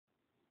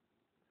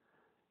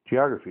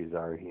geographies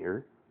are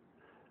here.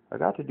 I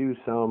got to do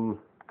some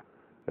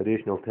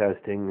additional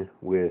testing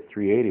with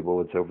 380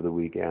 bullets over the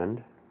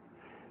weekend,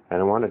 and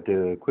I wanted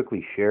to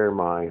quickly share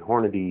my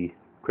Hornady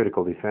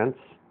Critical Defense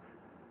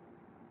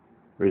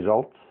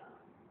results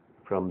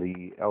from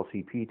the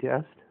LCP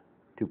test,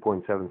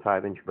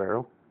 2.75 inch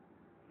barrel.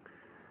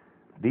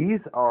 These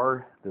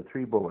are the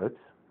 3 bullets,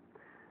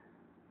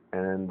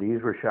 and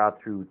these were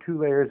shot through 2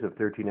 layers of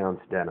 13-ounce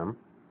denim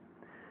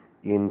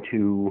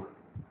into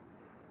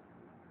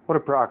what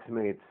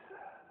approximates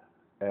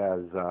as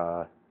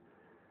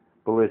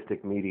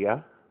ballistic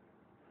media,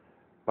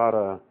 about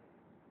a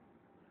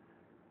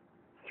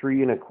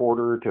 3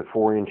 1/4 to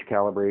 4 inch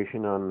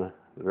calibration on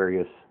the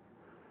various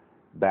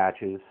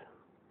batches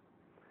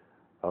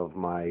of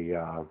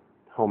my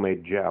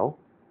homemade gel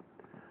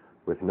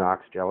with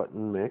Knox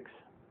gelatin mix.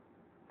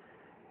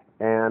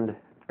 And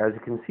as you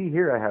can see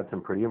here, I had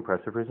some pretty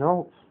impressive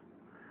results.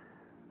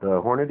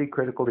 The Hornady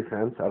Critical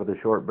Defense out of the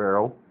short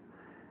barrel,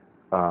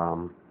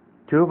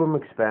 2 of them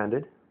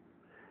expanded,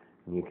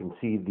 and you can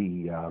see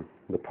the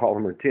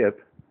polymer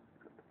tip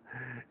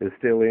is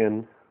still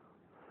in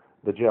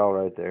the gel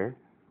right there.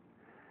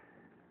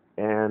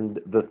 And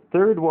the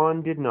third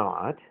one did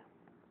not,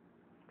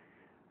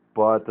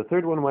 but the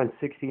third one went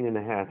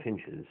 16.5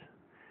 inches.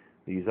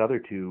 These other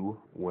 2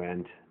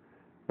 went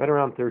right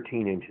around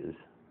 13 inches.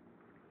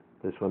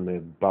 This one may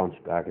bounce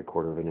back a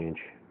 1/4 of an inch.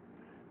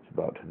 It's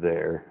about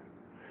there.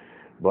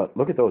 But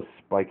look at those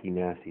spiky,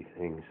 nasty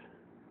things.